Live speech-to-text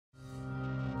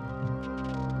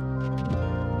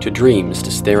To dream is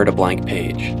to stare at a blank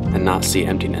page and not see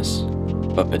emptiness,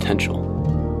 but potential.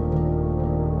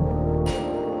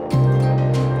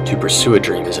 To pursue a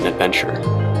dream is an adventure,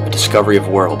 a discovery of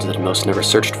worlds that most never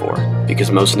searched for,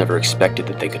 because most never expected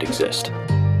that they could exist.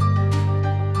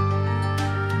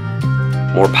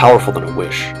 More powerful than a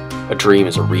wish, a dream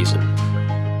is a reason.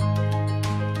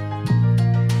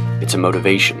 It's a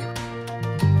motivation,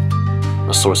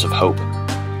 a source of hope.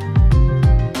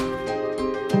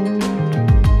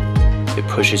 It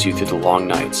pushes you through the long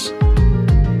nights,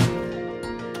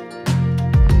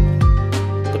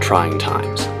 the trying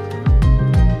times.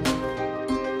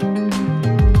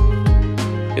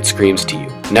 It screams to you,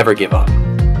 never give up.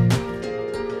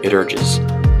 It urges,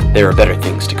 there are better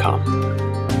things to come.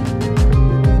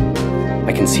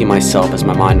 I can see myself as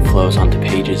my mind flows onto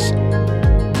pages,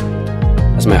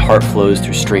 as my heart flows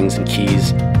through strings and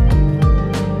keys,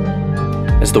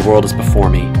 as the world is before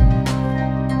me.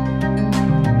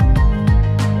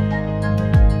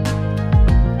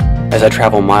 As I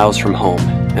travel miles from home,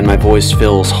 and my voice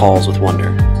fills halls with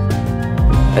wonder,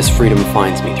 as freedom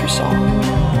finds me through song.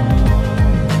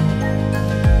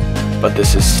 But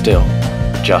this is still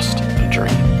just a dream.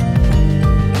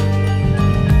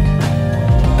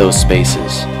 Those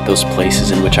spaces, those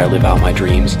places in which I live out my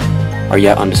dreams, are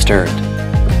yet undisturbed.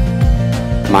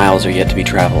 Miles are yet to be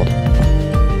traveled.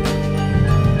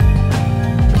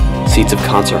 Seats of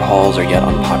concert halls are yet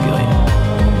unpopulated.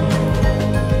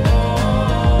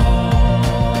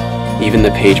 Even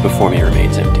the page before me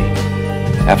remains empty.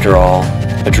 After all,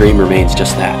 a dream remains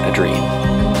just that, a dream.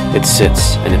 It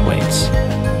sits and it waits.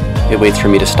 It waits for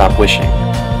me to stop wishing,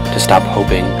 to stop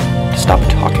hoping, to stop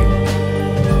talking.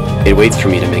 It waits for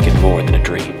me to make it more than a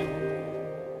dream.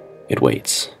 It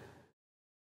waits.